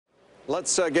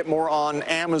Let's get more on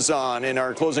Amazon in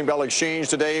our closing bell exchange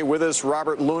today. With us,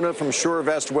 Robert Luna from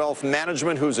SureVest Wealth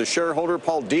Management, who's a shareholder,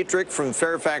 Paul Dietrich from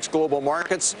Fairfax Global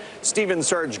Markets, Stephen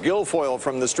Sarge Guilfoyle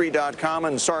from TheStreet.com,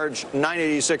 and Sarge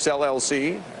 986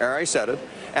 LLC. There, I said it.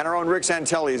 And our own Rick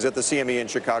Santelli is at the CME in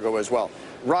Chicago as well.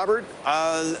 Robert,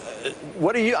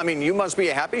 what do you, I mean, you must be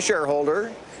a happy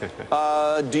shareholder.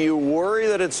 Do you worry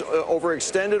that it's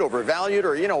overextended, overvalued,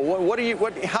 or, you know,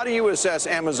 how do you assess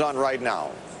Amazon right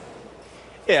now?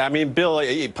 Yeah, I mean, Bill,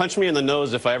 you punch me in the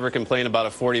nose if I ever complain about a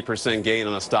 40% gain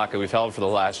on a stock that we've held for the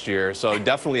last year. So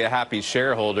definitely a happy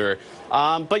shareholder.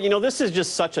 But, you know, this is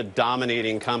just such a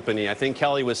dominating company. I think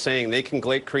Kelly was saying they can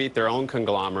create their own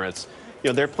conglomerates.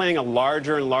 You know, they're playing a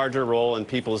larger and larger role in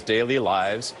people's daily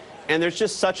lives. And there's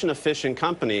just such an efficient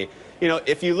company. You know,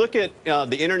 if you look at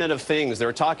the Internet of Things, they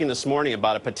were talking this morning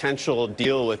about a potential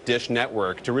deal with Dish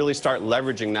Network to really start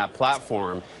leveraging that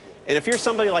platform. And if you're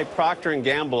somebody like Procter &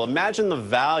 Gamble, imagine the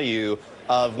value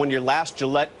of when your last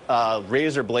Gillette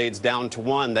razor blade's down to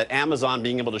one, that Amazon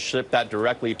being able to ship that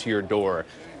directly to your door.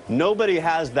 Nobody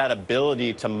has that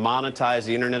ability to monetize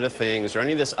the Internet of Things or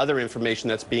any of this other information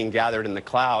that's being gathered in the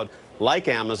cloud like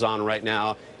Amazon right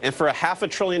now. And for a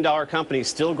 $500 billion company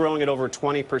still growing at over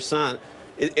 20%,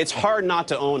 it's hard not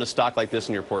to own a stock like this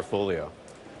in your portfolio.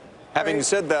 Having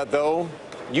said that, though,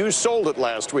 you sold it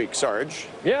last week, Sarge.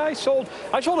 Yeah, I sold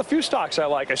a few stocks I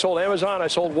like. I sold Amazon, I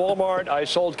sold Walmart, I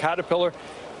sold Caterpillar.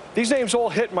 These names all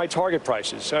hit my target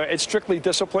prices. It's strictly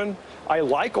discipline. I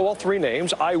like all three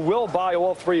names. I will buy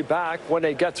all three back when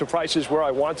they get to prices where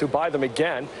I want to buy them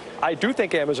again. I do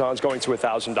think Amazon's going to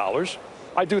 $1,000.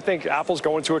 I do think Apple's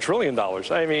going to $1 trillion.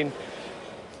 I mean,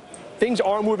 things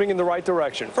are moving in the right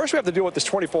direction. First, we have to deal with this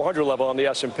 2,400 level on the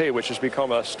S&P, which has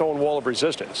become a stone wall of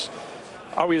resistance.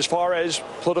 Are we as far as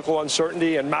political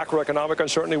uncertainty and macroeconomic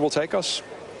uncertainty will take us?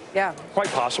 Yeah. Quite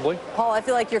possibly. Paul, I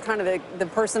feel like you're kind of the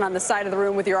person on the side of the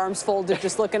room with your arms folded,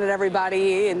 just looking at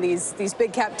everybody in these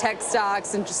big cap tech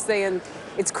stocks and just saying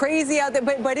it's crazy out there.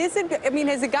 But is it, I mean,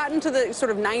 has it gotten to the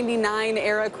sort of 99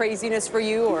 era craziness for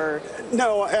you, or?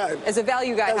 No. As a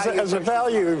value guy, as a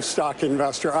value stock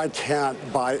investor, I can't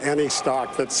buy any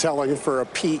stock that's selling for a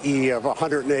PE of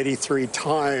 183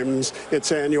 times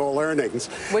its annual earnings.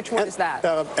 Which one is that?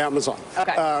 Amazon.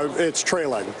 Okay. It's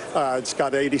trailing. It's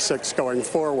got 86 going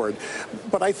forward.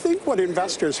 But I think what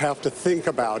investors have to think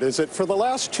about is that for the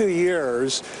last 2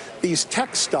 years, these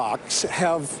tech stocks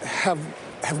have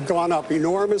gone up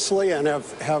enormously and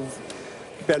have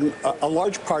been a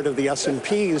large part of the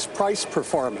S&P's price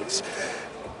performance.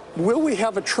 Will we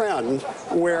have a trend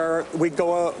where we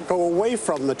go away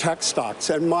from the tech stocks?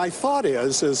 And my thought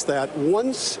is that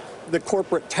once the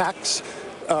corporate tax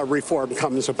reform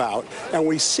comes about, and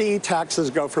we see taxes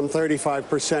go from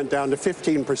 35% down to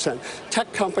 15%.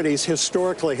 Tech companies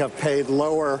historically have paid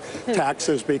lower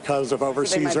taxes because of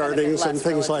overseas earnings and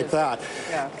things like that.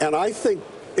 Yeah. And I think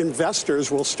investors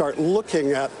will start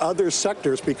looking at other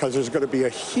sectors because there's going to be a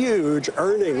huge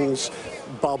earnings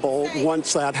bubble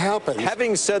once that happens.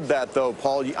 Having said that, though,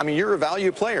 Paul, I mean, you're a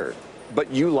value player, but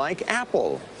you like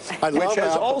Apple, which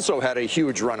has also had a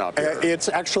huge run-up here. It's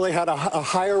actually had a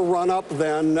higher run-up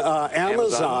than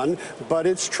Amazon, but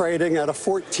it's trading at a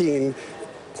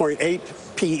 14.8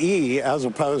 PE as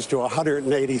opposed to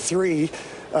 183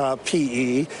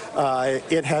 PE.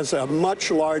 It has a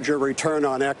much larger return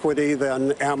on equity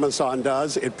than Amazon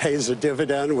does. It pays a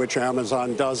dividend, which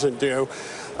Amazon doesn't do.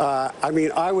 I mean,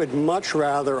 I would much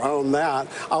rather own that.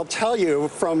 I'll tell you,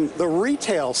 from the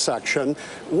retail section,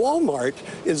 Walmart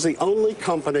is the only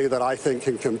company that I think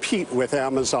can compete with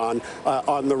Amazon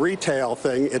on the retail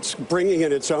thing. It's bringing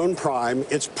in its own prime.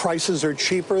 Its prices are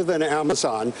cheaper than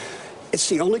Amazon. It's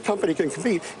the only company can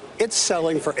compete. It's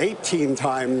selling for 18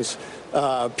 times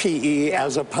PE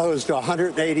as opposed to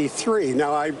 183.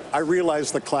 Now, I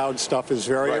realize the cloud stuff is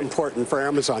very important for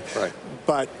Amazon,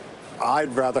 but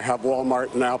I'd rather have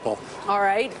Walmart and Apple. All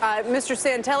right. Mr.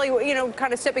 Santelli, you know,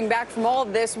 kind of stepping back from all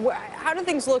of this, how do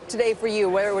things look today for you?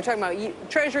 Whether we're talking about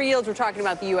Treasury yields, we're talking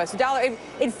about the U.S. dollar.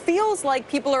 It feels like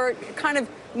people are kind of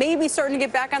maybe starting to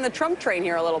get back on the Trump train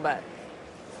here a little bit.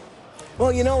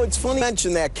 Well, you know, it's funny you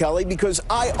mention that, Kelly, because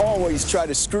I always try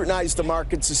to scrutinize the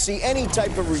markets to see any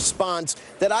type of response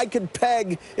that I could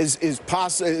peg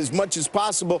as much as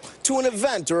possible to an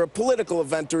event or a political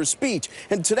event or a speech.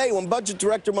 And today, when Budget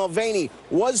Director Mulvaney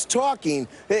was talking,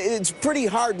 it's pretty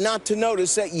hard not to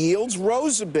notice that yields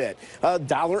rose a bit.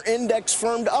 Dollar index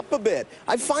firmed up a bit.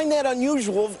 I find that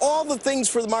unusual. Of all the things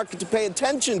for the market to pay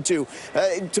attention to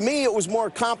me, it was more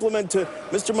a compliment to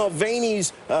Mr.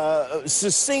 Mulvaney's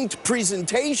succinct presentation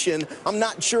presentation. I'm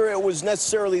not sure it was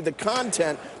necessarily the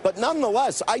content, but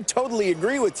nonetheless, I totally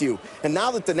agree with you. And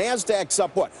now that the NASDAQ's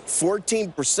up, what,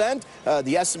 14%,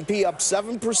 the S&P up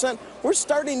 7%, we're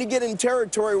starting to get in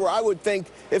territory where I would think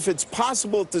if it's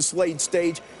possible at this late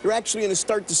stage, you're actually going to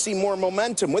start to see more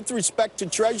momentum. With respect to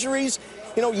treasuries,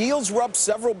 you know, yields were up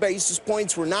several basis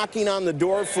points. We're knocking on the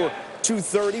door for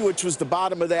 230, which was the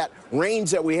bottom of that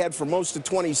range that we had for most of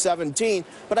 2017.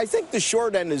 But I think the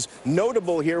short end is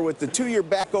notable here with the 2-year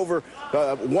back over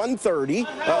 130.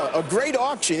 A great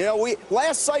auction. You know,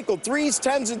 last cycle, 3s,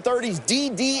 10s, and 30s, D,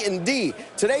 D, and D.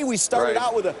 Today we started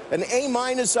out with an A-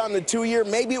 on the 2-year.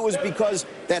 Maybe it was because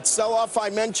that sell-off I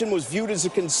mentioned was viewed as a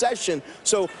concession.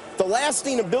 So the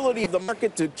lasting ability of the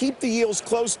market to keep the yields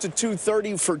close to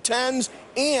 230 for 10s,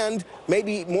 and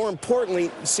maybe more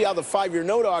importantly, see how the 5-year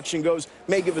note auction goes,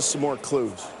 may give us some more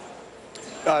clues.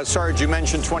 Sarge, you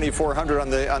mentioned 2,400 on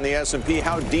the S&P.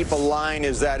 How deep a line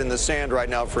is that in the sand right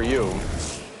now for you?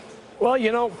 Well,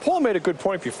 you know, Paul made a good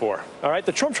point before. All right,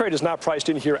 the Trump trade is not priced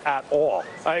in here at all,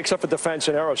 except for defense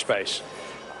and aerospace.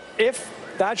 If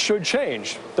that should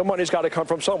change, the money's got to come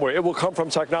from somewhere. It will come from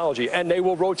technology, and they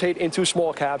will rotate into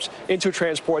small caps, into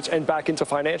transports, and back into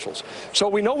financials. So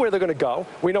we know where they're going to go.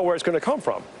 We know where it's going to come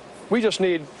from. We just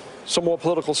need some more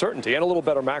political certainty and a little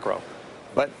better macro.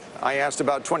 But I asked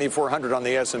about 2,400 on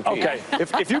the S&P. Okay,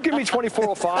 if you give me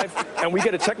 2405 and we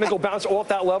get a technical bounce off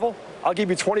that level, I'll give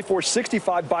you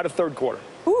 2465 by the third quarter.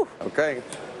 Whew. Okay.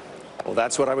 Well,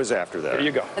 that's what I was after there. There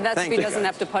you go. And that's if he doesn't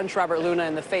have to punch Robert Luna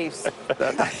in the face.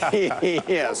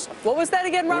 Yes. What was that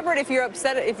again, Robert? If you're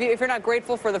upset, if you're not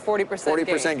grateful for the 40%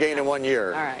 40% gain in 1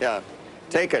 year. All right. Yeah.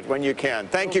 Take it when you can.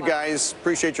 Thank you, guys.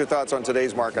 Appreciate your thoughts on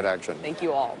today's market action. Thank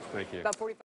you all. Thank you. About 45